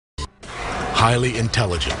highly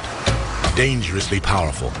intelligent, dangerously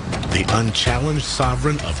powerful, the unchallenged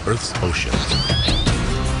sovereign of Earth's oceans.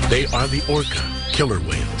 They are the orca, killer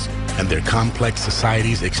whales, and their complex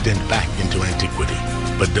societies extend back into antiquity.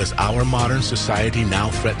 But does our modern society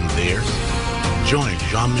now threaten theirs? Join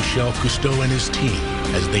Jean-Michel Cousteau and his team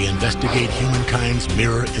as they investigate humankind's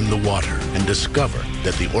mirror in the water and discover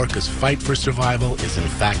that the orca's fight for survival is in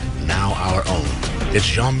fact now our own. It's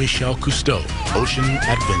Jean-Michel Cousteau, Ocean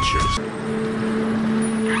Adventures.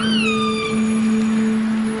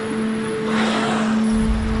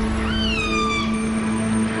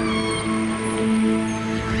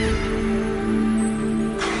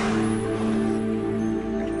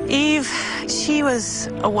 She was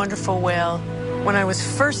a wonderful whale. When I was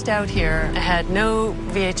first out here, I had no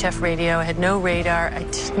VHF radio, I had no radar, I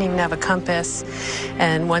didn't even have a compass,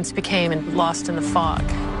 and once became lost in the fog.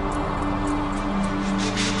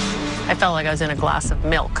 I felt like I was in a glass of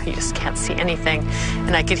milk. You just can't see anything.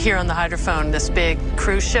 And I could hear on the hydrophone this big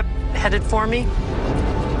cruise ship headed for me.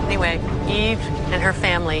 Anyway, Eve and her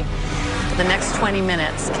family, the next 20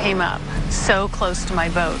 minutes, came up so close to my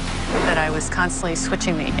boat that I was constantly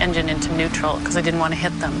switching the engine into neutral because I didn't want to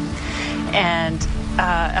hit them. And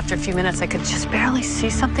after a few minutes, I could just barely see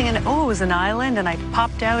something, and it was an island, and I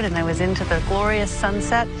popped out, and I was into the glorious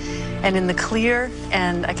sunset and in the clear,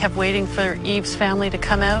 and I kept waiting for Eve's family to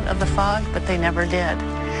come out of the fog, but they never did.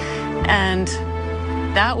 And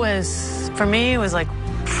that was, for me, it was like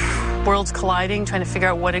worlds colliding, trying to figure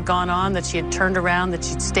out what had gone on, that she had turned around, that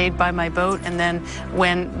she'd stayed by my boat, and then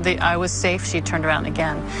when I was safe, she turned around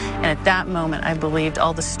again. And at that moment, I believed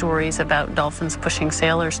all the stories about dolphins pushing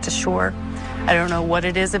sailors to shore. I don't know what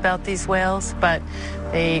it is about these whales, but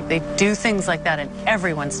they do things like that, and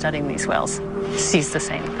everyone studying these whales sees the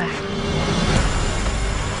same thing.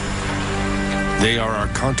 They are our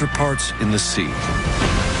counterparts in the sea,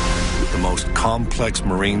 the most complex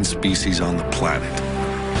marine species on the planet.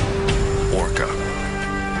 Orca,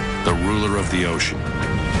 the ruler of the ocean.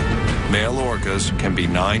 Male orcas can be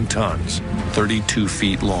 9 tons, 32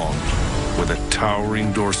 feet long, with a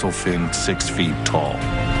towering dorsal fin 6 feet tall.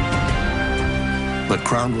 But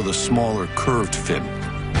crowned with a smaller curved fin,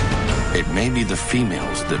 it may be the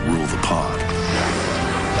females that rule the pod.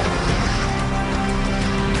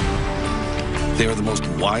 They are the most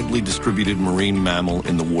widely distributed marine mammal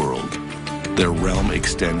in the world. Their realm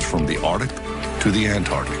extends from the Arctic to the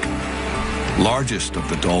Antarctic. Largest of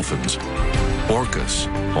the dolphins, orcas,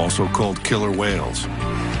 also called killer whales,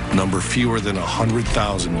 number fewer than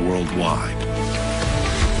 100,000 worldwide.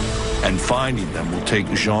 And finding them will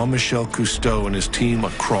take Jean-Michel Cousteau and his team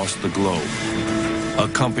across the globe,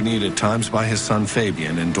 accompanied at times by his son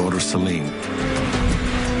Fabien and daughter Celine.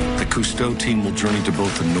 The Cousteau team will journey to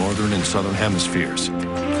both the northern and southern hemispheres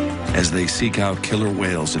as they seek out killer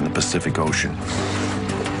whales in the Pacific Ocean.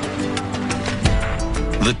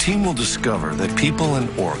 The team will discover that people and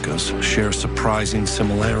orcas share surprising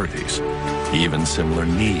similarities, even similar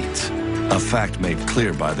needs, a fact made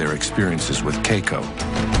clear by their experiences with Keiko,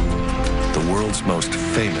 the world's most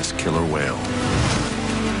famous killer whale.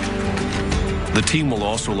 The team will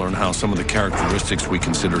also learn how some of the characteristics we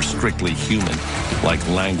consider strictly human, like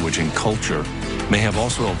language and culture, may have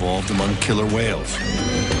also evolved among killer whales.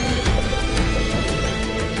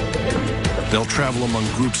 They'll travel among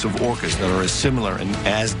groups of orcas that are as similar and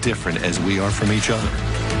as different as we are from each other.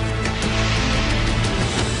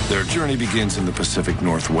 Their journey begins in the Pacific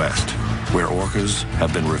Northwest, where orcas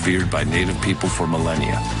have been revered by native people for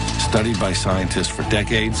millennia, studied by scientists for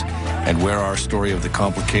decades, and where our story of the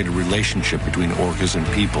complicated relationship between orcas and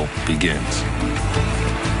people begins.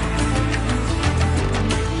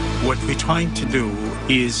 What we're trying to do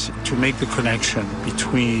is to make the connection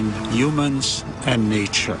between humans and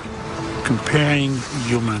nature, comparing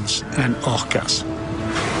humans and orcas.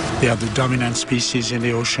 They are the dominant species in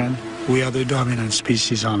the ocean. We are the dominant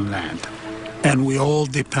species on land. And we all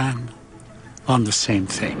depend on the same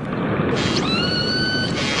thing.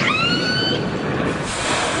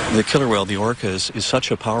 The killer whale, the orcas, is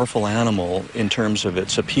such a powerful animal in terms of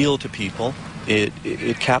its appeal to people.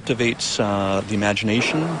 It captivates the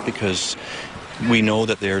imagination because we know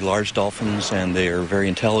that they're large dolphins and they are very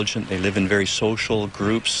intelligent. They live in very social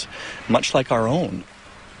groups, much like our own.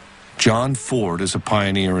 John Ford is a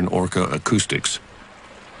pioneer in orca acoustics,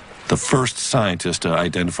 the first scientist to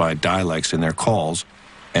identify dialects in their calls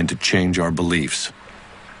and to change our beliefs.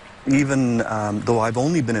 Even though I've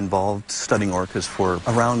only been involved studying orcas for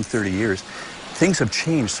around 30 years, things have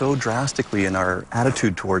changed so drastically in our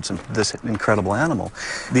attitude towards this incredible animal.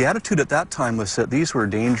 The attitude at that time was that these were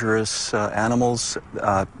dangerous animals,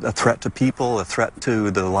 a threat to people, a threat to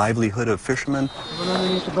the livelihood of fishermen.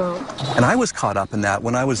 And I was caught up in that.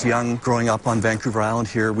 When I was young, growing up on Vancouver Island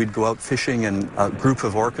here, we'd go out fishing and a group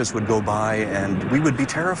of orcas would go by and we would be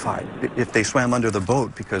terrified if they swam under the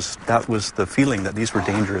boat, because that was the feeling that these were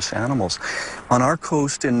dangerous animals. On our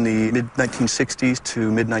coast in the mid-1960s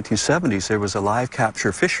to mid-1970s, there was a live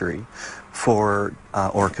capture fishery for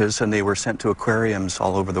orcas, and they were sent to aquariums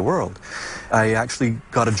all over the world. I actually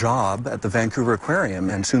got a job at the Vancouver Aquarium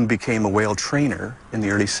and soon became a whale trainer in the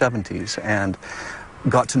early 70s, and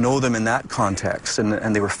got to know them in that context,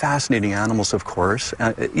 and they were fascinating animals, of course.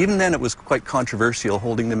 Even then it was quite controversial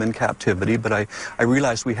holding them in captivity, but I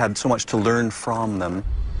realized we had so much to learn from them.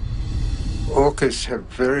 Orcas have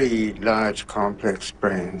very large, complex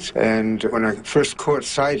brains, and when I first caught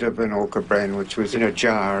sight of an orca brain, which was in a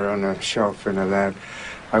jar on a shelf in a lab,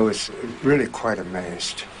 I was really quite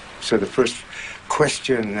amazed. So the first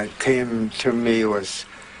question that came to me was,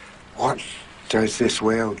 what does this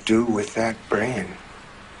whale do with that brain?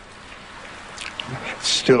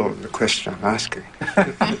 Still the question I'm asking.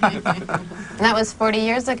 That was 40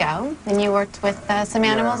 years ago, and you worked with some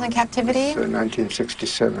animals in captivity?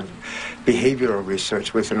 1967. Behavioral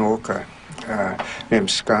research with an orca named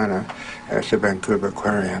Skana at the Vancouver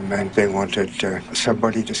Aquarium, and they wanted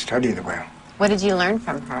somebody to study the whale. What did you learn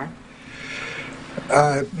from her?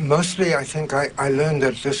 Mostly, I think I learned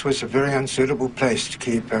that this was a very unsuitable place to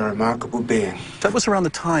keep a remarkable being. That was around the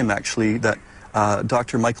time, actually, that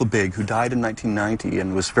Dr. Michael Bigg, who died in 1990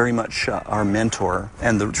 and was very much our mentor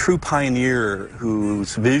and the true pioneer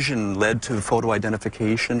whose vision led to photo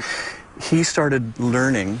identification, he started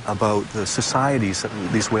learning about the societies that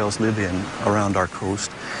these whales live in around our coast,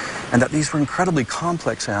 and that these were incredibly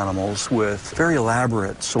complex animals with very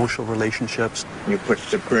elaborate social relationships. You put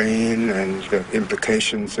the brain and the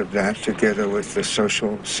implications of that together with the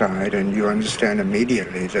social side, and you understand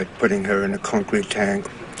immediately that putting her in a concrete tank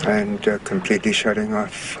and completely shutting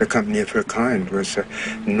off the company of her kind was an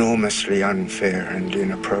enormously unfair and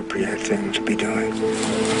inappropriate thing to be doing.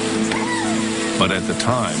 But at the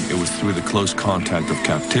time, it was through the close contact of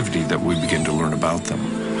captivity that we begin to learn about them,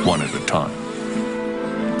 one at a time.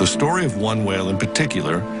 The story of one whale in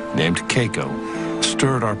particular, named Keiko,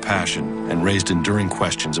 stirred our passion and raised enduring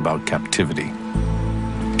questions about captivity.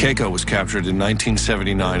 Keiko was captured in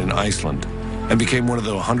 1979 in Iceland and became one of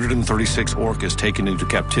the 136 orcas taken into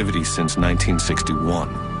captivity since 1961.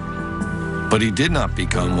 But he did not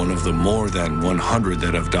become one of the more than 100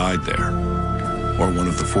 that have died there, or one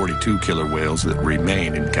of the 42 killer whales that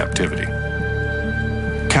remain in captivity.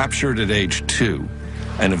 Captured at age 2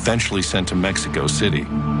 and eventually sent to Mexico City,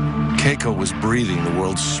 Keiko was breathing the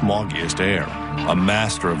world's smoggiest air, a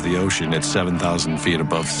master of the ocean at 7,000 feet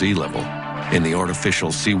above sea level, in the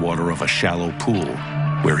artificial seawater of a shallow pool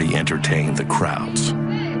where he entertained the crowds.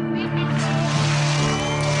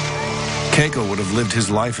 Keiko would have lived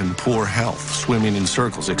his life in poor health, swimming in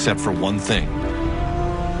circles, except for one thing.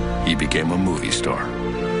 He became a movie star.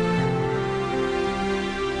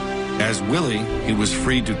 As Willie, he was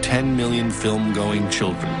free to 10 million film-going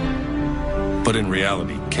children. But in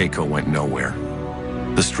reality, Keiko went nowhere.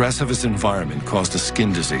 The stress of his environment caused a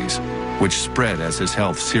skin disease, which spread as his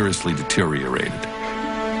health seriously deteriorated.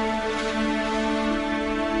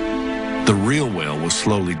 The real whale was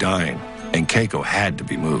slowly dying, and Keiko had to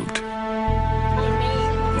be moved.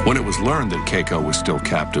 When it was learned that Keiko was still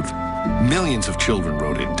captive, millions of children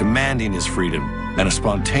wrote in, demanding his freedom, and a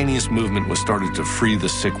spontaneous movement was started to free the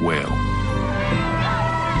sick whale.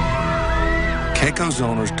 Keiko's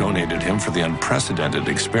owners donated him for the unprecedented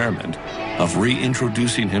experiment of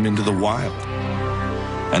reintroducing him into the wild,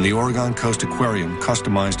 and the Oregon Coast Aquarium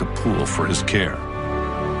customized a pool for his care.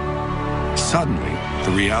 Suddenly,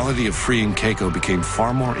 the reality of freeing Keiko became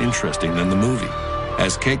far more interesting than the movie,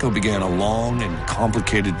 as Keiko began a long and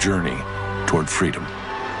complicated journey toward freedom.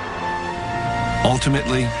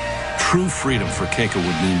 Ultimately, true freedom for Keiko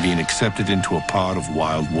would mean being accepted into a pod of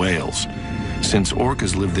wild whales, since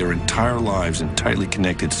orcas live their entire lives in tightly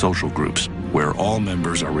connected social groups where all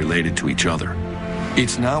members are related to each other.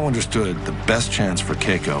 It's now understood the best chance for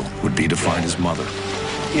Keiko would be to find his mother.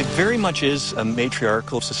 It very much is a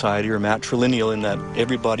matriarchal society, or matrilineal, in that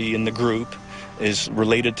everybody in the group is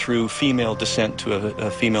related through female descent to a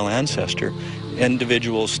female ancestor.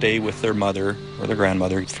 Individuals stay with their mother or their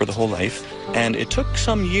grandmother for the whole life. And it took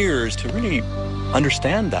some years to really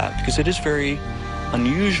understand that, because it is very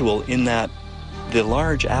unusual in that the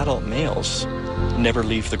large adult males never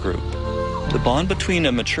leave the group. The bond between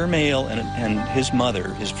a mature male and his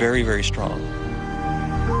mother is very, very strong.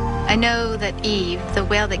 I know that Eve, the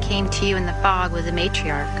whale that came to you in the fog, was a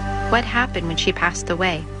matriarch. What happened when she passed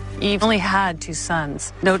away? Eve only had 2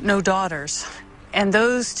 sons, no daughters. And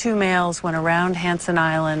those 2 males went around Hansen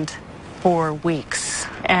Island for weeks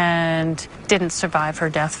and didn't survive her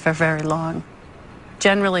death for very long.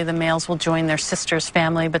 Generally, the males will join their sister's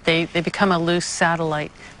family, but they become a loose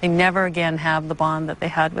satellite. They never again have the bond that they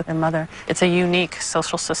had with their mother. It's a unique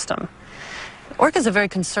social system. Orca is a very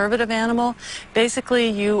conservative animal. Basically,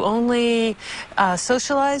 you only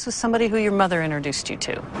socialize with somebody who your mother introduced you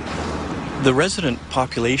to. The resident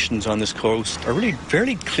populations on this coast are really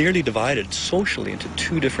very clearly divided socially into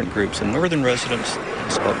 2 different groups. The northern residents,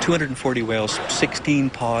 it's about 240 whales, 16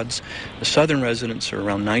 pods. The southern residents are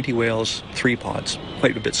around 90 whales, 3 pods,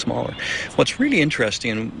 quite a bit smaller. What's really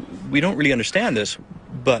interesting, and we don't really understand this,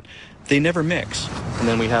 but they never mix. And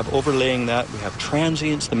then we have overlaying that, we have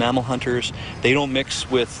transients, the mammal hunters. They don't mix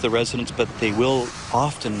with the residents, but they will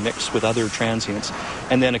often mix with other transients.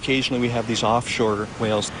 And then occasionally we have these offshore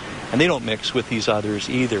whales, and they don't mix with these others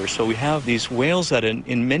either. So we have these whales that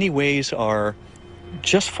in many ways are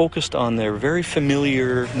just focused on their very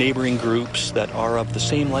familiar neighboring groups that are of the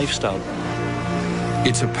same lifestyle.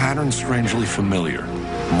 It's a pattern strangely familiar,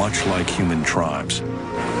 much like human tribes,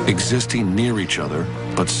 existing near each other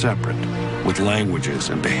but separate, with languages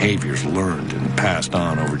and behaviors learned and passed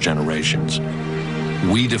on over generations.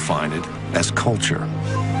 We define it as culture,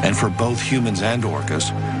 and for both humans and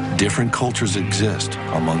orcas, different cultures exist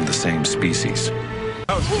among the same species.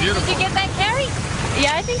 That was beautiful. Did you get that, Carrie?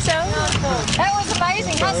 Yeah, I think so. That was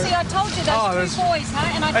amazing. See, I told you those 2 boys,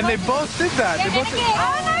 huh? And they both did that. Yeah, they both did.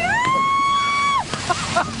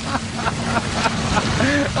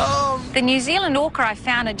 Oh, the New Zealand orca I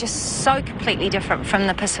found are just so completely different from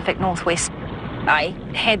the Pacific Northwest. I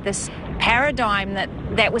had this paradigm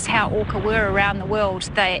that was how orca were around the world.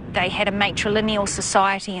 They had a matrilineal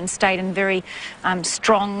society and stayed in very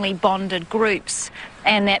strongly bonded groups,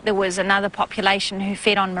 and that there was another population who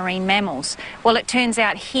fed on marine mammals. Well, it turns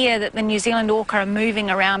out here that the New Zealand orca are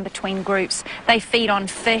moving around between groups. They feed on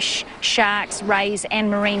fish, sharks, rays,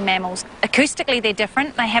 and marine mammals. Acoustically, they're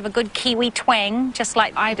different. They have a good Kiwi twang, just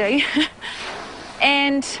like I do.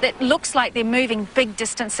 And it looks like they're moving big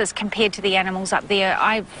distances compared to the animals up there.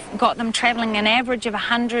 I've got them travelling an average of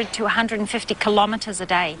 100 to 150 kilometres a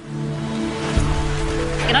day.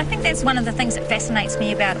 And I think that's one of the things that fascinates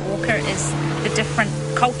me about orca is the different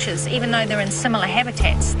cultures. Even though they're in similar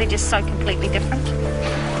habitats, they're just so completely different.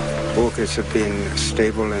 Orcas have been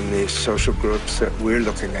stable in the social groups that we're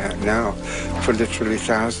looking at now for literally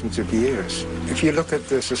thousands of years. If you look at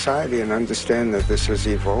the society and understand that this has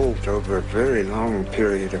evolved over a very long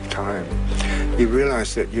period of time, you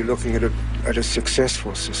realize that you're looking at a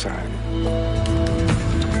successful society.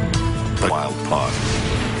 Wild pod.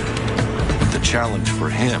 The challenge for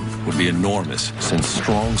him would be enormous, since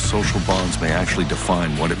strong social bonds may actually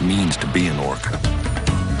define what it means to be an orca.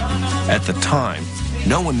 At the time,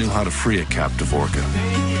 no one knew how to free a captive orca.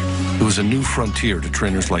 It was a new frontier to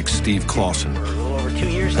trainers like Steve Clausen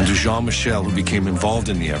and to Jean-Michel, who became involved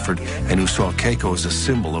in the effort and who saw Keiko as a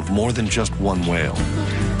symbol of more than just one whale.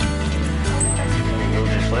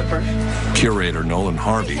 Curator Nolan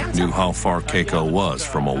Harvey knew how far Keiko was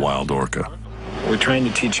from a wild orca. We're trying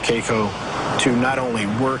to teach Keiko to not only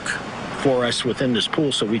work for us within this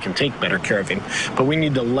pool so we can take better care of him, but we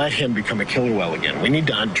need to let him become a killer whale again. We need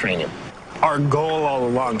to untrain him. Our goal all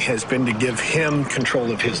along has been to give him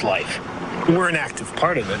control of his life. We're an active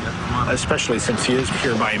part of it, especially since he is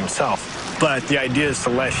here by himself. But the idea is to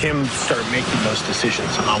let him start making those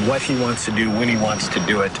decisions on what he wants to do, when he wants to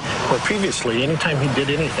do it. Where previously, anytime he did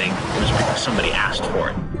anything, it was because somebody asked for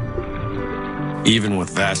it. Even with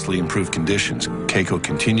vastly improved conditions, Keiko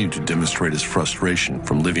continued to demonstrate his frustration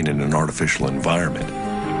from living in an artificial environment.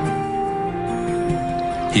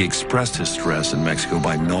 He expressed his stress in Mexico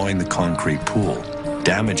by gnawing the concrete pool,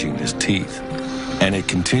 damaging his teeth, and it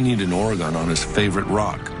continued in Oregon on his favorite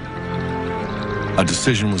rock. A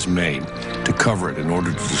decision was made to cover it in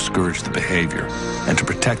order to discourage the behavior and to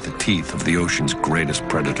protect the teeth of the ocean's greatest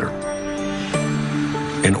predator.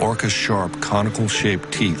 An orca's sharp,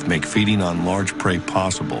 conical-shaped teeth make feeding on large prey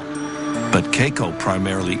possible, but Keiko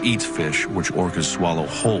primarily eats fish which orcas swallow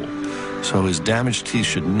whole, so his damaged teeth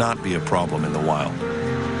should not be a problem in the wild.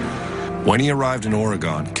 When he arrived in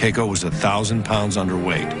Oregon, Keiko was 1,000 pounds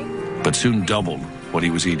underweight, but soon doubled what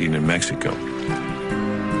he was eating in Mexico.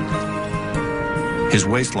 His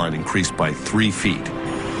waistline increased by 3 feet.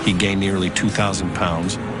 He gained nearly 2,000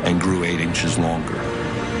 pounds and grew 8 inches longer.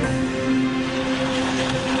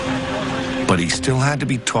 But he still had to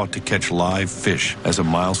be taught to catch live fish as a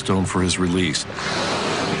milestone for his release.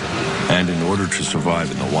 and in order to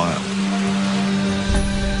survive in the wild.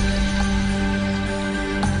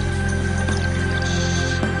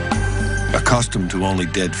 Accustomed to only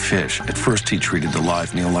dead fish, at first he treated the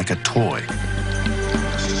live meal like a toy.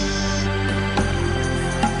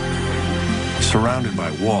 Surrounded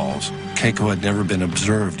by walls, Keiko had never been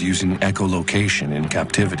observed using echolocation in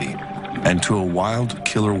captivity. And to a wild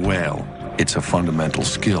killer whale, it's a fundamental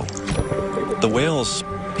skill. The whale's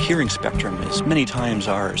hearing spectrum is many times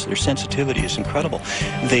ours. Their sensitivity is incredible.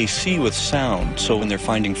 They see with sound, so when they're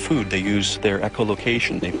finding food, they use their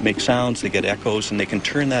echolocation. They make sounds, they get echoes, and they can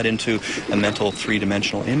turn that into a mental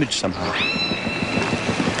three-dimensional image somehow.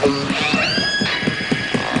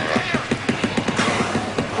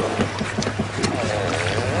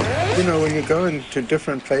 You know, when you go into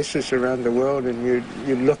different places around the world and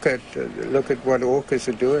you look at what orcas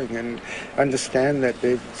are doing and understand that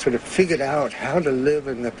they've sort of figured out how to live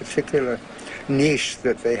in the particular niche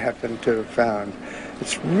that they happen to have found,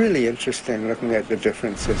 it's really interesting looking at the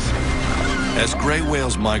differences. As gray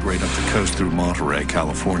whales migrate up the coast through Monterey,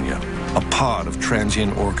 California, a pod of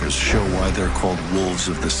transient orcas show why they're called wolves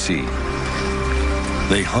of the sea.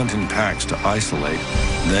 They hunt in packs to isolate,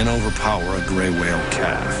 then overpower a gray whale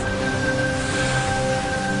calf.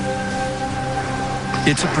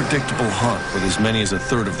 It's a predictable hunt, with as many as a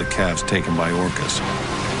third of the calves taken by orcas.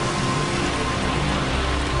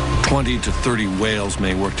 20 to 30 whales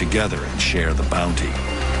may work together and share the bounty.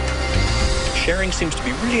 Sharing seems to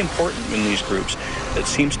be really important in these groups. It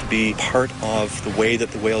seems to be part of the way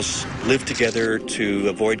that the whales live together to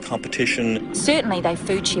avoid competition. Certainly they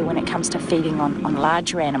food share when it comes to feeding on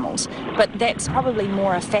larger animals, but that's probably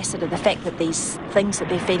more a facet of the fact that these things that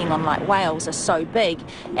they're feeding on, like whales, are so big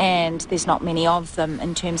and there's not many of them.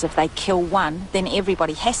 In terms of they kill one, then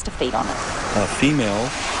everybody has to feed on it. A female,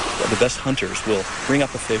 the best hunters, will bring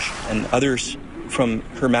up a fish, and others from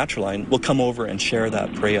her matriline will come over and share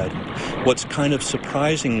that prey item. What's kind of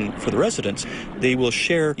surprising for the residents, they will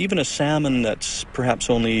share even a salmon that's perhaps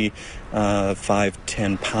only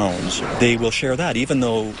 5-10 pounds. They will share that, even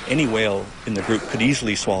though any whale in the group could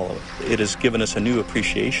easily swallow it. It has given us a new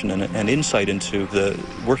appreciation and insight into the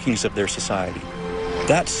workings of their society.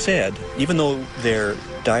 That said, even though their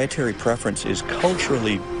dietary preference is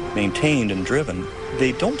culturally maintained and driven,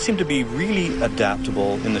 they don't seem to be really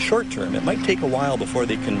adaptable in the short term. It might take a while before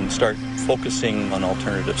they can start focusing on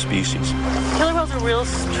alternative species. Killer whales are real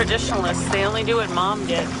traditionalists. They only do what mom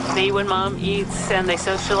did. They eat when mom eats, and they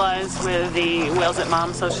socialize with the whales that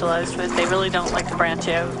mom socialized with. They really don't like to branch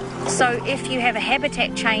out. So if you have a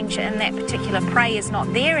habitat change and that particular prey is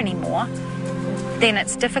not there anymore, then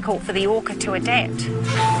it's difficult for the orca to adapt.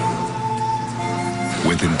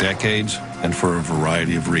 Within decades, and for a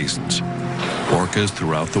variety of reasons, orcas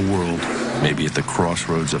throughout the world may be at the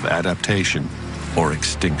crossroads of adaptation or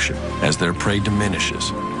extinction as their prey diminishes,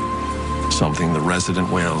 something the resident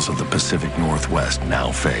whales of the Pacific Northwest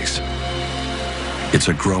now face. It's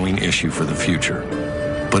a growing issue for the future,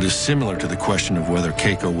 but is similar to the question of whether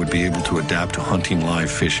Keiko would be able to adapt to hunting live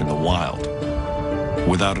fish in the wild.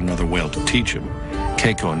 Without another whale to teach him,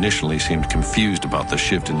 Keiko initially seemed confused about the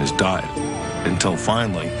shift in his diet, until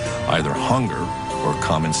finally either hunger or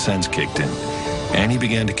common sense kicked in, and he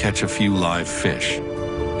began to catch a few live fish.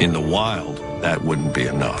 In the wild, that wouldn't be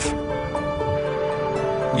enough.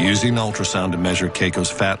 Using ultrasound to measure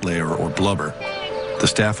Keiko's fat layer or blubber, the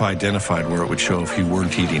staff identified where it would show if he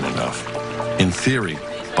weren't eating enough. In theory,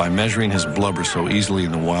 by measuring his blubber so easily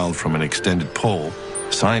in the wild from an extended pole,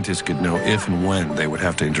 scientists could know if and when they would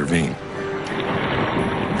have to intervene.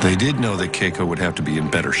 They did know that Keiko would have to be in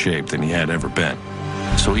better shape than he had ever been,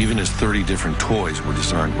 so even his 30 different toys were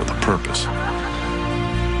designed with a purpose.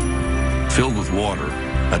 Filled with water,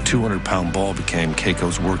 a 200-pound ball became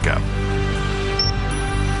Keiko's workout.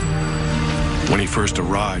 When he first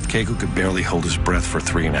arrived, Keiko could barely hold his breath for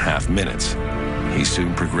 3.5 minutes. He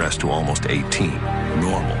soon progressed to almost 18,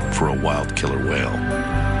 normal for a wild killer whale.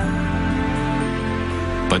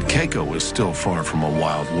 But Keiko was still far from a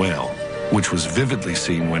wild whale, which was vividly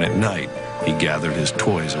seen when at night he gathered his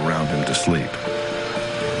toys around him to sleep.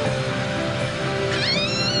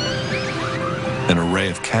 An array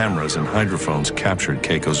of cameras and hydrophones captured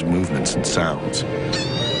Keiko's movements and sounds.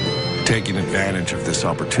 Taking advantage of this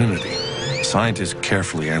opportunity, scientists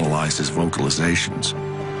carefully analyzed his vocalizations,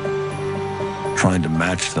 trying to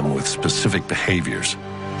match them with specific behaviors,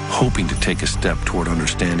 hoping to take a step toward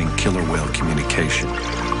understanding killer whale communication.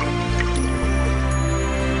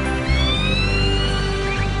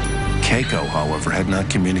 Keiko, however, had not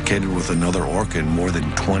communicated with another orca in more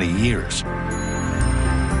than 20 years.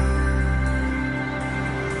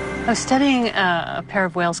 I was studying a pair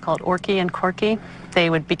of whales called Orca and Corky. They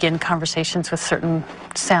would begin conversations with certain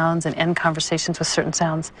sounds and end conversations with certain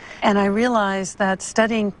sounds. And I realized that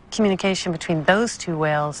studying communication between those two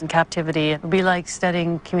whales in captivity would be like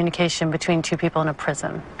studying communication between two people in a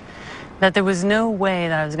prison. That there was no way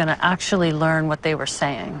that I was going to actually learn what they were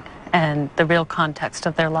saying and the real context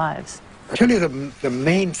of their lives. I'll tell you the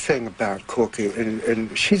main thing about Corky,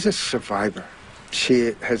 and she's a survivor.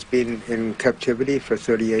 She has been in captivity for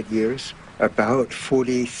 38 years, about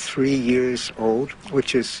 43 years old,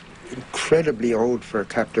 which is incredibly old for a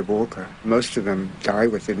captive orca. Most of them die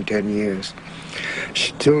within 10 years.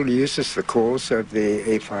 She still uses the calls of the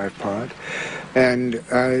A5 pod, and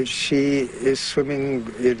she is swimming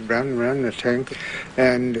round and round the tank,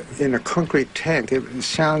 and in a concrete tank, the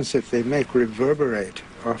sounds that they make reverberate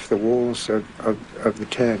off the walls of the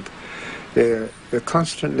tank. They're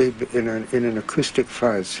constantly in an acoustic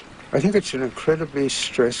fuzz. I think it's an incredibly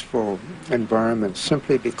stressful environment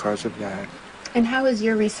simply because of that. And how is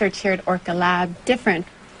your research here at Orca Lab different?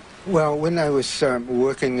 Well, when I was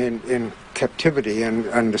working in captivity and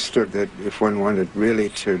understood that if one wanted really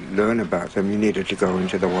to learn about them, you needed to go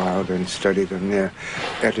into the wild and study them there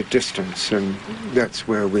at a distance. And that's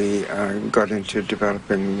where we got into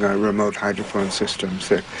developing remote hydrophone systems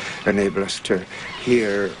that enable us to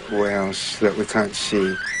hear whales that we can't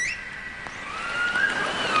see.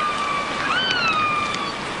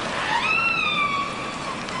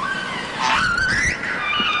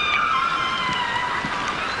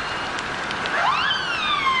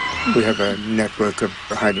 We have a network of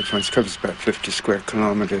hydrophones, covers about 50 square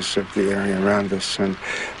kilometers of the area around us, and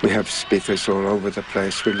we have speakers all over the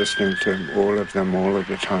place. We're listening to all of them all of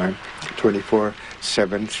the time,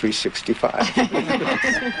 24/7, 365.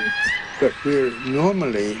 But we're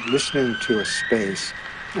normally listening to a space,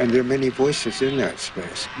 and there are many voices in that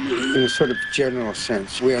space. In a sort of general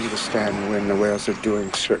sense, we understand when the whales are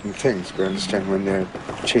doing certain things. We understand when they're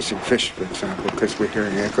chasing fish, for example, because we're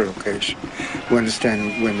hearing echolocation. We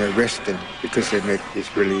understand when they're resting, because they make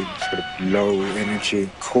these really sort of low-energy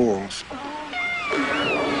calls.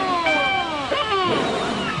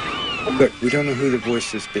 But we don't know who the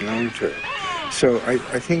voices belong to. So I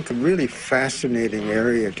think a really fascinating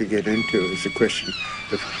area to get into is the question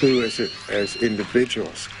of who, as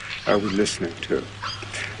individuals, are we listening to?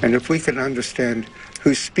 And if we can understand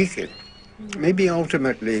who's speaking, maybe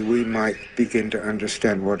ultimately we might begin to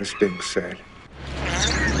understand what is being said.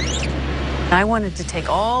 I wanted to take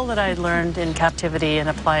all that I had learned in captivity and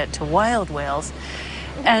apply it to wild whales.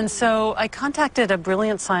 And so I contacted a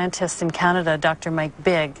brilliant scientist in Canada, Dr. Mike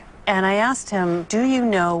Bigg, and I asked him, do you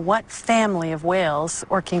know what family of whales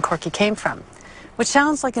Orca and Corky came from? Which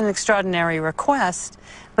sounds like an extraordinary request,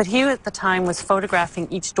 but he at the time was photographing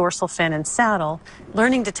each dorsal fin and saddle,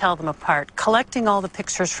 learning to tell them apart, collecting all the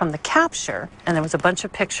pictures from the capture, and there was a bunch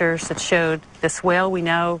of pictures that showed this whale we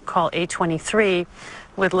now call A23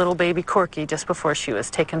 with little baby Corky just before she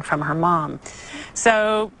was taken from her mom.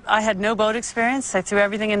 So I had no boat experience. I threw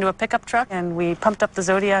everything into a pickup truck and we pumped up the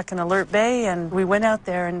Zodiac in Alert Bay, and we went out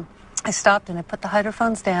there, and I stopped and I put the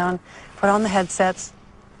hydrophones down, put on the headsets,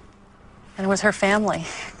 and it was her family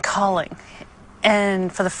calling.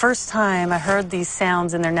 And for the first time, I heard these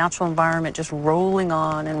sounds in their natural environment just rolling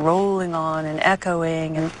on and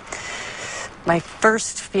echoing. And my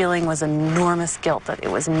first feeling was enormous guilt that it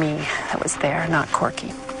was me that was there, not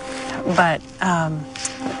Corky. But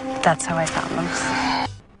that's how I found them.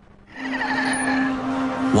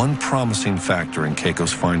 One promising factor in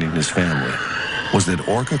Keiko's finding his family was that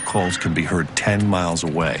orca calls can be heard 10 miles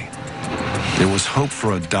away. There was hope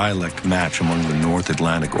for a dialect match among the North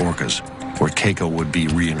Atlantic orcas, where Keiko would be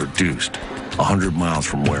reintroduced, 100 miles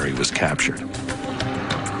from where he was captured.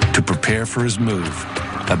 To prepare for his move,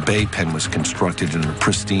 a bay pen was constructed in a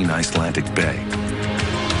pristine Icelandic bay.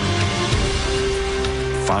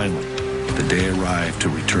 Finally, the day arrived to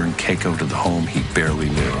return Keiko to the home he barely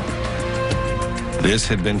knew. This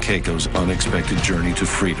had been Keiko's unexpected journey to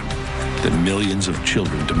freedom that millions of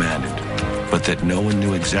children demanded, but that no one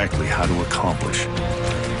knew exactly how to accomplish.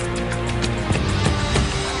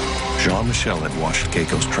 Jean-Michel had watched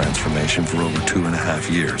Keiko's transformation for over 2.5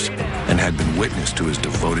 years and had been witness to his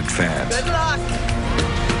devoted fans. Good luck!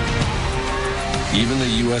 Even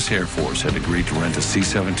the U.S. Air Force had agreed to rent a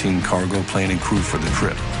C-17 cargo plane and crew for the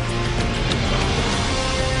trip,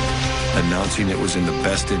 announcing it was in the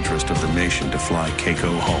best interest of the nation to fly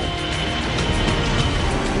Keiko home.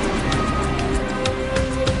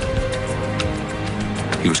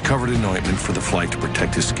 He was covered in ointment for the flight to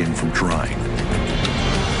protect his skin from drying.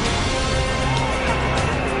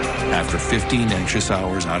 After 15 anxious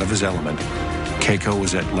hours out of his element, Keiko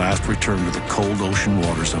was at last returned to the cold ocean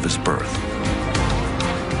waters of his birth.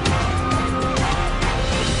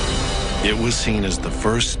 It was seen as the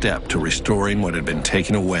first step to restoring what had been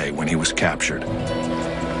taken away when he was captured.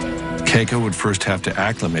 Keiko would first have to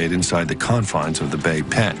acclimate inside the confines of the bay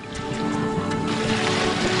pen.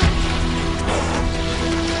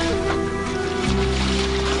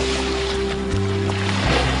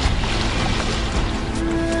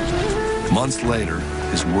 Months later,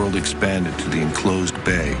 his world expanded to the enclosed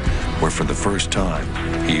bay, where for the first time,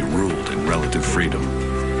 he ruled in relative freedom.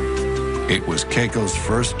 It was Keiko's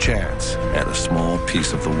first chance at a small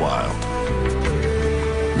piece of the wild.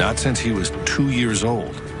 Not since he was 2 years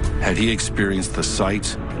old had he experienced the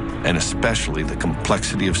sights and especially the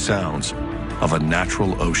complexity of sounds of a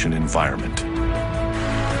natural ocean environment.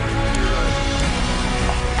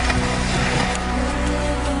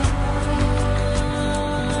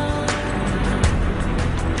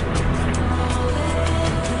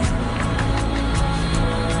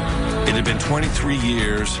 It had been 23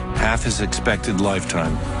 years, half his expected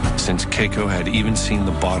lifetime, since Keiko had even seen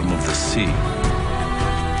the bottom of the sea.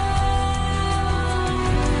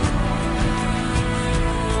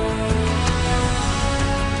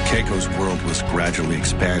 Keiko's world was gradually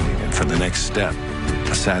expanding, and for the next step,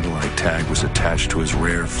 a satellite tag was attached to his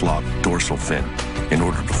rare flopped dorsal fin in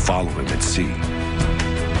order to follow him at sea.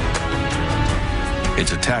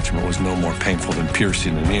 Its attachment was no more painful than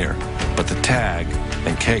piercing an ear, but the tag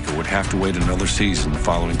and Keiko would have to wait another season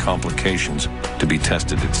following complications to be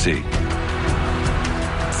tested at sea.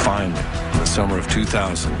 Finally, in the summer of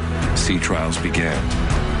 2000, sea trials began.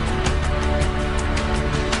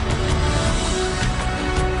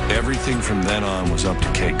 Everything from then on was up to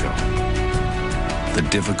Keiko. The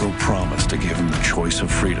difficult promise to give him the choice of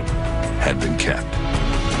freedom had been kept.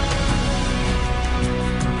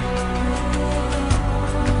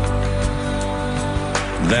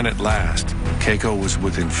 Then at last, Keiko was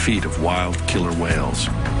within feet of wild killer whales.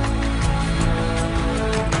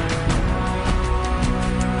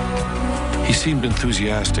 He seemed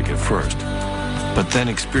enthusiastic at first, but then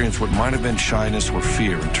experienced what might have been shyness or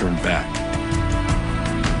fear and turned back.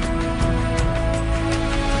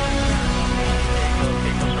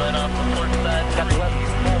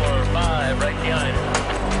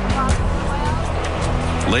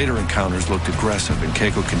 Later encounters looked aggressive, and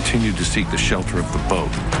Keiko continued to seek the shelter of the boat.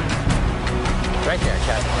 Right there,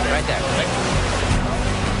 Captain. Right there.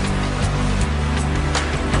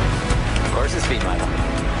 Of course, it's speed, Michael.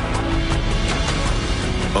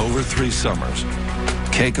 Over 3 summers,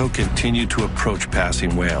 Keiko continued to approach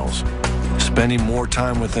passing whales, spending more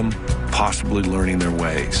time with them, possibly learning their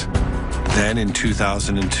ways. Then in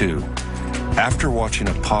 2002, after watching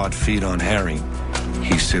a pod feed on herring,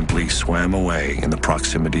 he simply swam away in the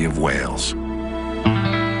proximity of whales.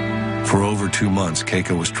 For over 2 months,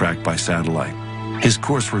 Keiko was tracked by satellite. His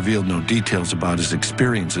course revealed no details about his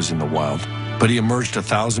experiences in the wild, but he emerged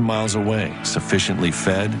 1,000 miles away, sufficiently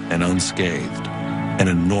fed and unscathed. An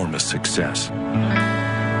enormous success.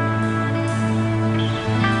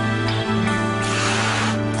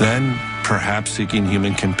 Then, perhaps seeking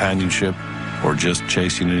human companionship or just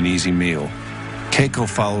chasing an easy meal, Keiko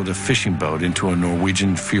followed a fishing boat into a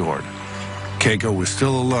Norwegian fjord. Keiko was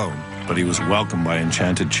still alone, but he was welcomed by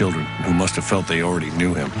enchanted children who must have felt they already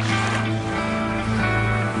knew him.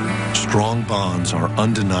 Strong bonds are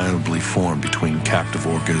undeniably formed between captive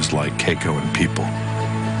orcas like Keiko and people.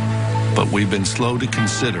 But we've been slow to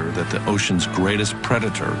consider that the ocean's greatest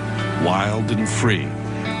predator, wild and free,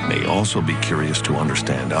 may also be curious to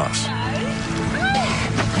understand us. Hey,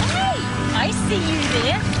 I see you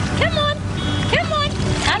there. Come on. Come on.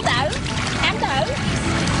 Hello. Hello.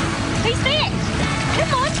 Who's that?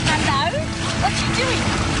 Come on. Hello. What you doing?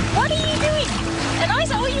 What are you doing? And I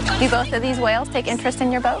said, oh, you've got... Do both of these whales take interest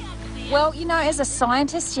in your boat? Well, you know, as a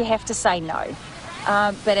scientist, you have to say no.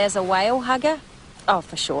 But as a whale hugger, oh,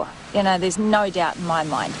 for sure. You know, there's no doubt in my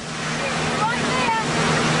mind. Right there.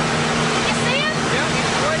 Did you see him? Yeah,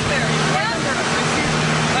 he's right there. Yeah.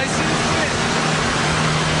 I see his fin.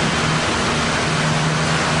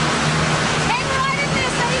 Hang right in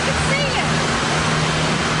there so you can see him.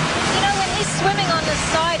 You know, when he's swimming on the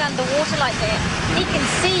side underwater like that, he can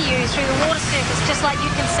see you through the water surface just like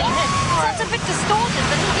you can see him. So it's a bit distorted,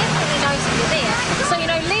 but he definitely knows that you're there. So, you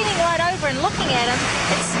know, leaning right over and looking at him,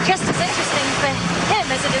 it's just as interesting for him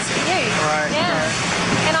as it is for you. Right. Yeah.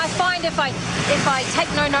 Right. And I find if I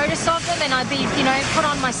take no notice of them and I put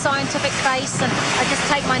on my scientific face and I just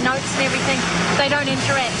take my notes and everything, they don't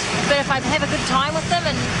interact. But if I have a good time with them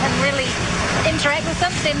and really interact with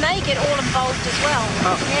them, then they get all involved as well.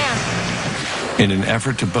 Oh. Yeah. In an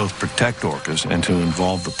effort to both protect orcas and to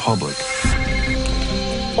involve the public,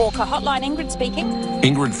 Orca Hotline, Ingrid speaking.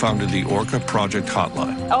 Ingrid founded the Orca Project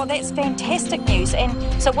Hotline. Oh, that's fantastic news. And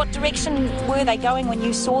so what direction were they going when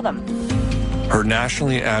you saw them? Her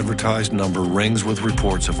nationally advertised number rings with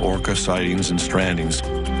reports of orca sightings and strandings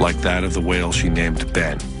like that of the whale she named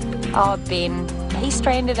Ben. Oh, Ben. He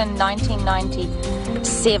stranded in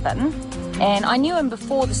 1997, and I knew him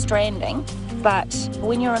before the stranding, but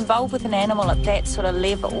when you're involved with an animal at that sort of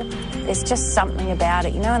level, there's just something about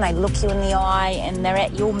it, you know, and they look you in the eye and they're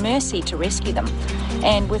at your mercy to rescue them.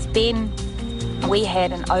 And with Ben, we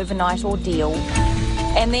had an overnight ordeal,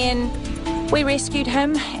 and then we rescued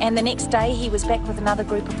him, and the next day he was back with another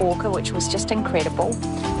group of orca, which was just incredible.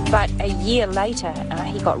 But a year later,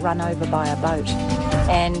 he got run over by a boat,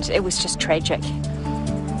 and it was just tragic.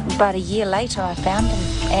 But a year later, I found him,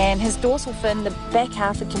 and his dorsal fin, the back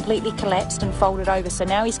half, had completely collapsed and folded over. So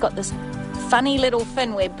now he's got this funny little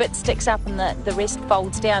fin where bit sticks up and the rest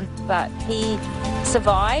folds down. But he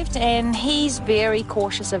survived, and he's very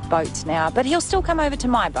cautious of boats now. But he'll still come over to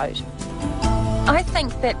my boat. I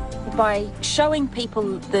think that by showing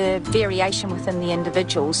people the variation within the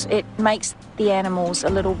individuals, it makes the animals a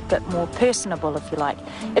little bit more personable, if you like.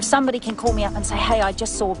 If somebody can call me up and say, hey, I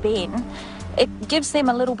just saw Ben, it gives them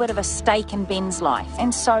a little bit of a stake in Ben's life.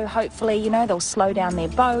 And so hopefully, you know, they'll slow down their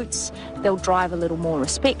boats, they'll drive a little more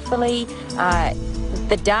respectfully.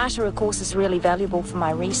 The data, of course, is really valuable for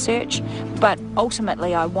my research, but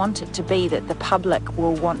ultimately I want it to be that the public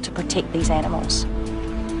will want to protect these animals.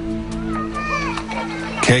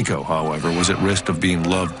 Keiko, however, was at risk of being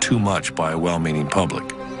loved too much by a well-meaning public.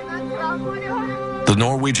 The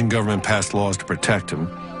Norwegian government passed laws to protect him,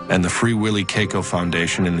 and the Free Willy Keiko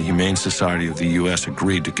Foundation and the Humane Society of the U.S.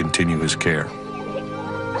 agreed to continue his care.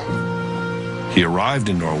 He arrived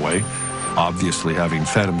in Norway, obviously having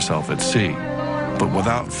fed himself at sea, but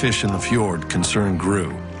without fish in the fjord, concern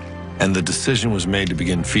grew, and the decision was made to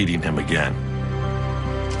begin feeding him again.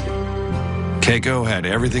 Keiko had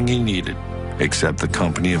everything he needed, except the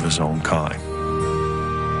company of his own kind.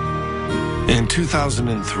 In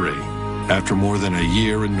 2003, after more than a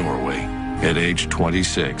year in Norway, at age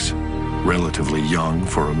 26, relatively young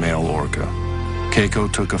for a male orca,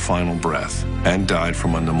 Keiko took a final breath and died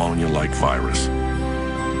from a pneumonia-like virus.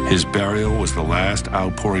 His burial was the last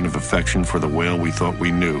outpouring of affection for the whale we thought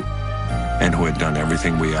we knew and who had done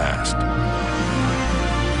everything we asked.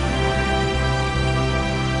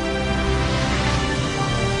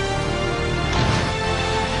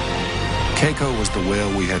 Keiko was the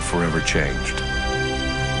whale we had forever changed.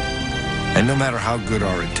 And no matter how good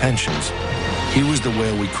our intentions, he was the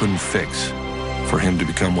whale we couldn't fix for him to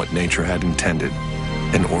become what nature had intended,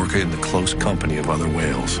 an orca in the close company of other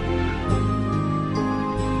whales.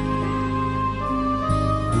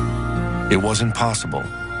 It wasn't possible,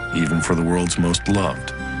 even for the world's most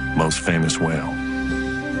loved, most famous whale.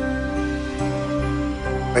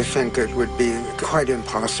 I think it would be quite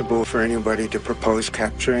impossible for anybody to propose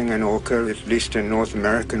capturing an orca, at least in North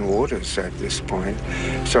American waters at this point.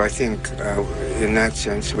 So I think in that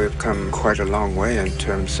sense we've come quite a long way in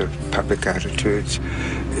terms of public attitudes.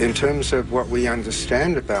 In terms of what we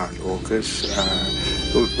understand about orcas,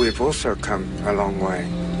 we've also come a long way.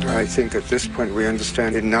 I think at this point we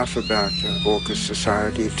understand enough about orca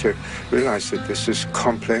society to realize that this is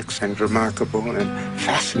complex and remarkable and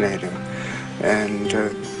fascinating. And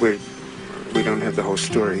we don't have the whole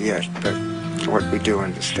story yet, but what we do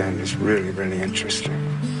understand is really, really interesting.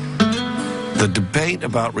 The debate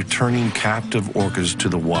about returning captive orcas to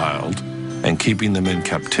the wild and keeping them in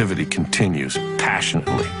captivity continues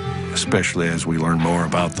passionately, especially as we learn more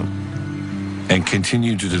about them, and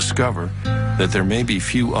continue to discover that there may be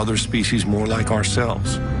few other species more like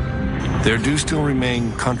ourselves. There do still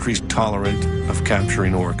remain countries tolerant of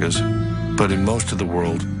capturing orcas, but in most of the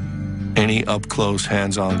world, any up-close,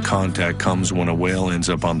 hands-on contact comes when a whale ends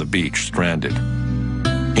up on the beach, stranded.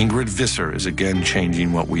 Ingrid Visser is again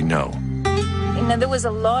changing what we know. You know, there was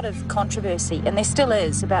a lot of controversy, and there still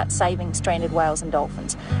is, about saving stranded whales and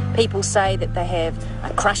dolphins. People say that they have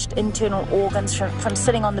crushed internal organs from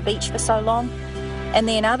sitting on the beach for so long, and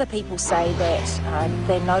then other people say that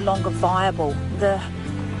they're no longer viable. The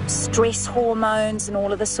stress hormones and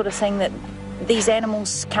all of this sort of thing, that these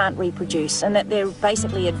animals can't reproduce, and that they're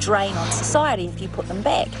basically a drain on society if you put them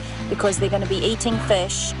back, because they're going to be eating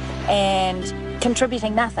fish and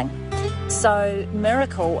contributing nothing. So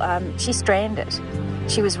Miracle, she's stranded.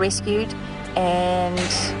 She was rescued, and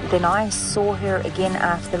then I saw her again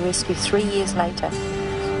after the rescue 3 years later.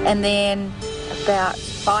 And then about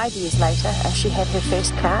 5 years later, she had her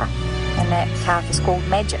first calf. and that calf is called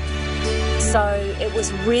Magic. So it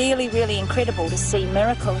was really, really incredible to see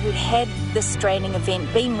Miracle, who had this stranding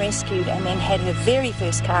event, been rescued and then had her very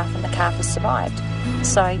first calf, and the calf has survived.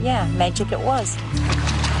 So yeah, Magic it was.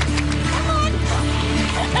 Come on!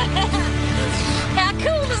 How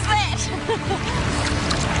cool is that?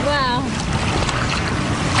 Wow.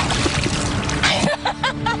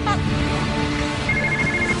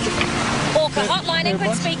 Orca hotline,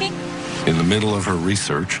 Ingrid speaking. In the middle of her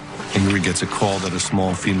research, Ingrid gets a call that a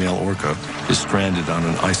small female orca is stranded on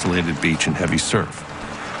an isolated beach in heavy surf.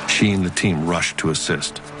 She and the team rush to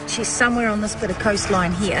assist. She's somewhere on this bit of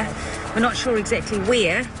coastline here. We're not sure exactly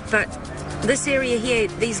where, but this area here,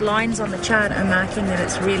 these lines on the chart are marking that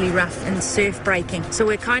it's really rough and surf breaking. So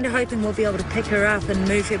we're kind of hoping we'll be able to pick her up and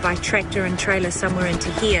move her by tractor and trailer somewhere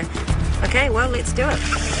into here. Okay, well, let's do it.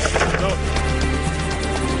 Go.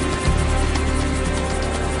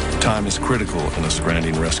 Time is critical in a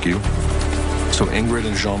stranding rescue, so Ingrid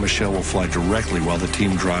and Jean-Michel will fly directly while the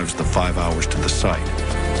team drives the 5 hours to the site.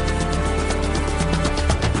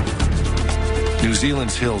 New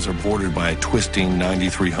Zealand's hills are bordered by a twisting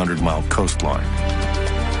 9,300-mile coastline.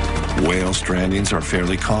 Whale strandings are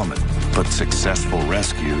fairly common, but successful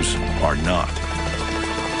rescues are not.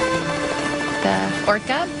 The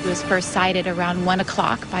orca was first sighted around 1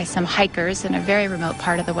 o'clock by some hikers in a very remote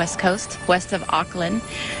part of the west coast, west of Auckland,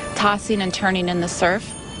 tossing and turning in the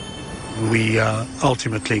surf. We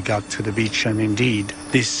ultimately got to the beach, and indeed,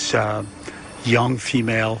 this young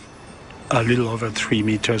female, a little over 3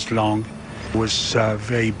 meters long, was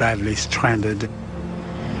very badly stranded.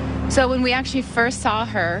 So when we actually first saw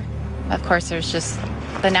her, of course, there's just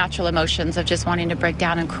the natural emotions of just wanting to break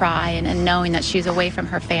down and cry, and knowing that she's away from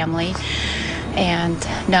her family, and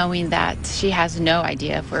knowing that she has no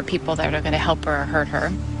idea if we're people that are going to help her or hurt her.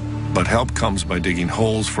 But help comes by digging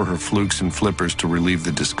holes for her flukes and flippers to relieve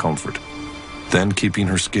the discomfort, then keeping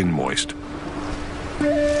her skin moist.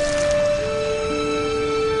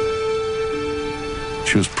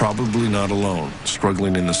 She was probably not alone,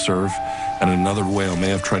 struggling in the surf, and another whale may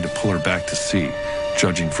have tried to pull her back to sea,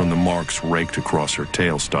 judging from the marks raked across her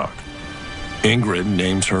tailstock. Ingrid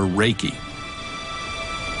names her Reiki.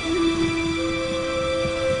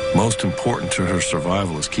 Most important to her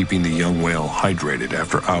survival is keeping the young whale hydrated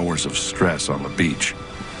after hours of stress on the beach.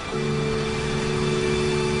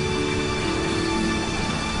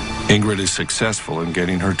 Ingrid is successful in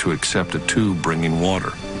getting her to accept a tube bringing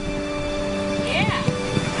water. Yeah.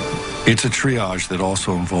 It's a triage that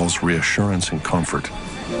also involves reassurance and comfort.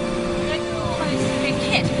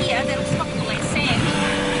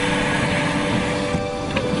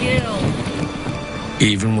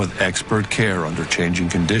 Even with expert care under changing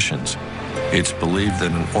conditions, it's believed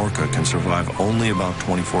that an orca can survive only about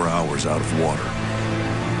 24 hours out of water.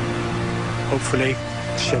 Hopefully,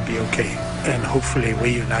 she'll be okay, and hopefully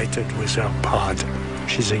reunited with her pod.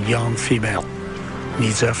 She's a young female,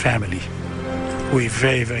 needs her family. We're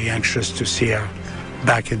very, very anxious to see her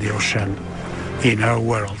back in the ocean, in her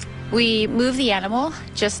world. We moved the animal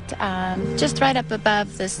just right up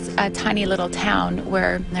above this tiny little town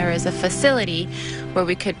where there is a facility where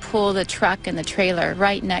we could pull the truck and the trailer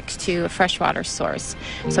right next to a freshwater source.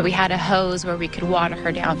 So we had a hose where we could water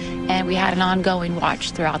her down, and we had an ongoing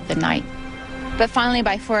watch throughout the night. But finally,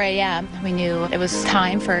 by 4 a.m., we knew it was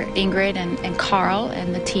time for Ingrid and Carl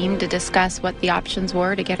and the team to discuss what the options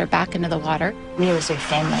were to get her back into the water. Where is her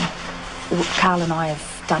family? Carl and I have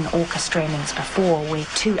done orca strandings before, where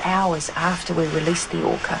 2 hours after we released the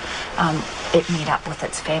orca, it met up with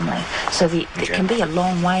its family. So it can be a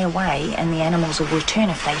long way away, and the animals will return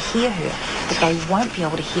if they hear her, but they won't be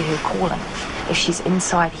able to hear her calling if she's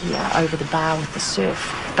inside here over the bar with the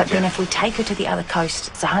surf. But then if we take her to the other coast,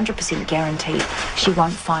 it's 100% guaranteed she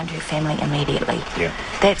won't find her family immediately.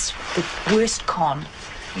 That's the worst con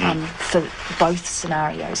for both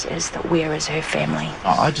scenarios, is that where is her family?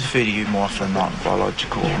 I defer to you more often than not,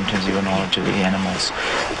 biological, in terms of your knowledge of the animals.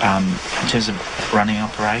 In terms of running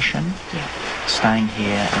operation, staying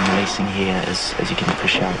here and releasing here is, as you can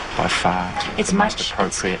appreciate, by far it's the much most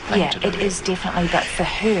appropriate thing to do. It is definitely, but for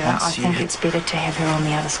her, I think it's better to have her on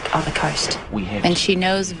the other coast. And she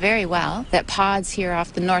knows very well that pods here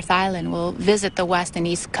off the North Island will visit the west and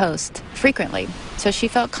east coast frequently. So she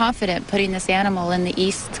felt confident putting this animal in the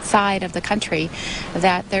east side of the country,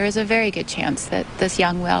 that there is a very good chance that this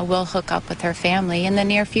young whale will hook up with her family in the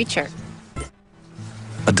near future.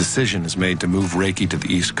 A decision is made to move Reiki to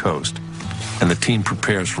the east coast, and the team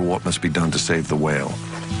prepares for what must be done to save the whale.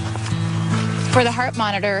 For the heart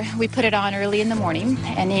monitor, we put it on early in the morning,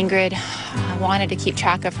 and Ingrid wanted to keep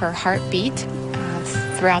track of her heartbeat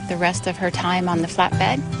throughout the rest of her time on the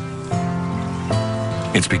flatbed.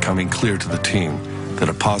 It's becoming clear to the team that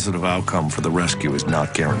a positive outcome for the rescue is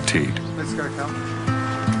not guaranteed. Let's go, Cal.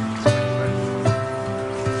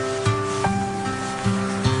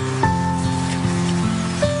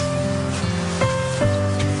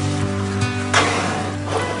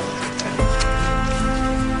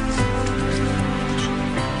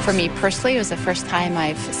 For me personally, it was the first time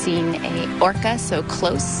I've seen an orca so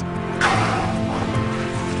close.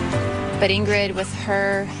 But Ingrid, with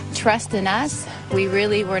her trust in us, we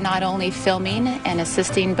really were not only filming and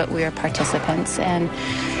assisting, but we were participants. And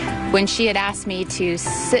when she had asked me to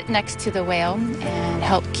sit next to the whale and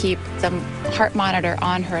help keep the heart monitor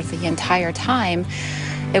on her the entire time,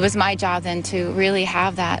 it was my job then to really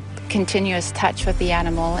have that continuous touch with the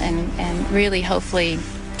animal and really hopefully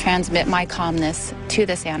transmit my calmness to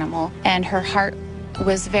this animal. And her heart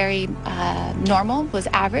was very normal, was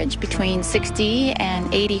average between 60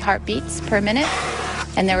 and 80 heartbeats per minute.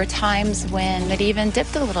 And there were times when it even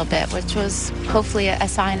dipped a little bit, which was hopefully a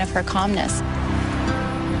sign of her calmness.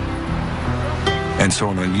 And so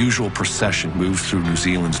an unusual procession moves through New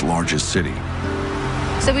Zealand's largest city.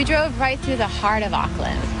 So we drove right through the heart of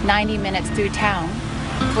Auckland, 90 minutes through town,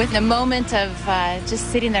 with the moment of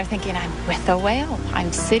just sitting there thinking, I'm with a whale.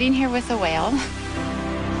 I'm sitting here with a whale.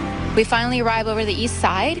 We finally arrive over the east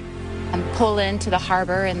side and pull into the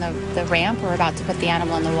harbor and the ramp. We're about to put the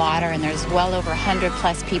animal in the water, and there's well over 100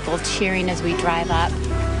 plus people cheering as we drive up.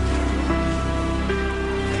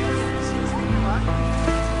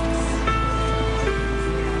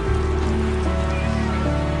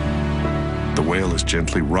 The whale is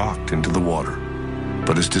gently rocked into the water,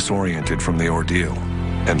 but is disoriented from the ordeal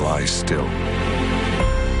and lies still.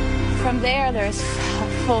 From there's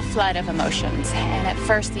a full flood of emotions. And at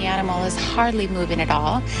first, the animal is hardly moving at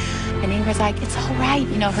all. And Ingrid's like, it's all right.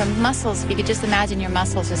 You know, her muscles, if you could just imagine your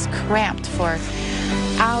muscles just cramped for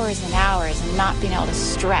hours and hours and not being able to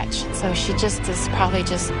stretch. So she just is probably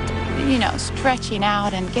just, you know, stretching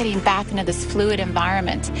out and getting back into this fluid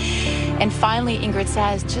environment. And finally, Ingrid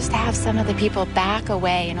says, just have some of the people back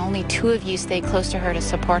away and only 2 of you stay close to her to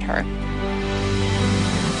support her.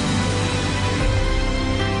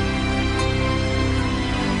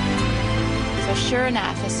 So sure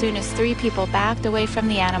enough, as soon as 3 people backed away from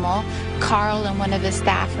the animal, Carl and one of his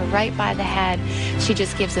staff were right by the head. She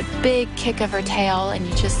just gives a big kick of her tail, and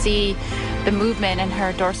you just see the movement in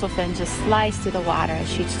her dorsal fin just slice through the water as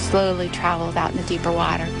she slowly travels out in the deeper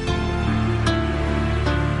water.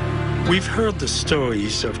 We've heard the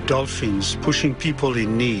stories of dolphins pushing people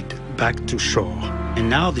in need back to shore. And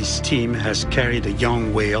now this team has carried a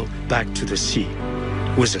young whale back to the sea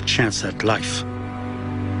with a chance at life.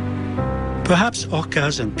 Perhaps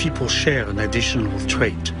orcas and people share an additional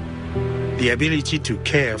trait, the ability to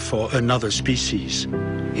care for another species,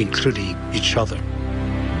 including each other.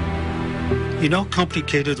 In our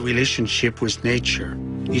complicated relationship with nature,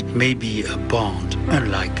 it may be a bond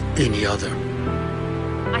unlike any other.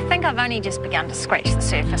 I think I've only just begun to scratch the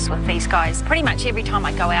surface with these guys. Pretty much every time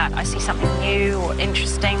I go out, I see something new or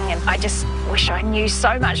interesting, and I just wish I knew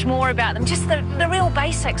so much more about them. Just the real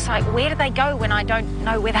basics, like where do they go when I don't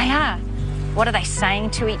know where they are? What are they saying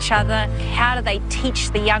to each other? How do they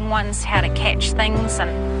teach the young ones how to catch things?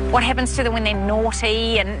 And what happens to them when they're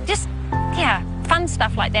naughty? And just, yeah, fun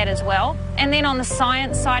stuff like that as well. And then on the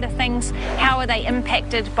science side of things, how are they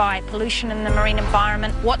impacted by pollution in the marine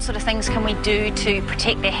environment? What sort of things can we do to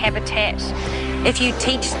protect their habitat? If you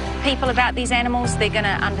teach people about these animals, they're going to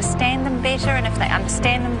understand them better. And if they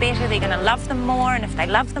understand them better, they're going to love them more. And if they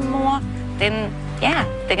love them more, then, yeah,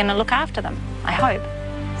 they're going to look after them, I hope.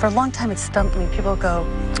 For a long time, it stumped me. People go,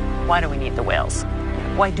 why do we need the whales?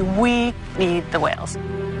 Why do we need the whales?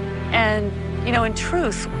 And, you know, in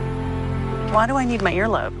truth, why do I need my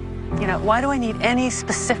earlobe? You know, why do I need any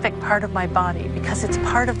specific part of my body? Because it's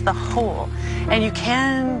part of the whole. And you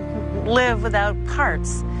can live without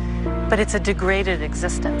parts, but it's a degraded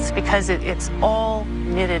existence because it's all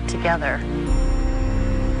knitted together.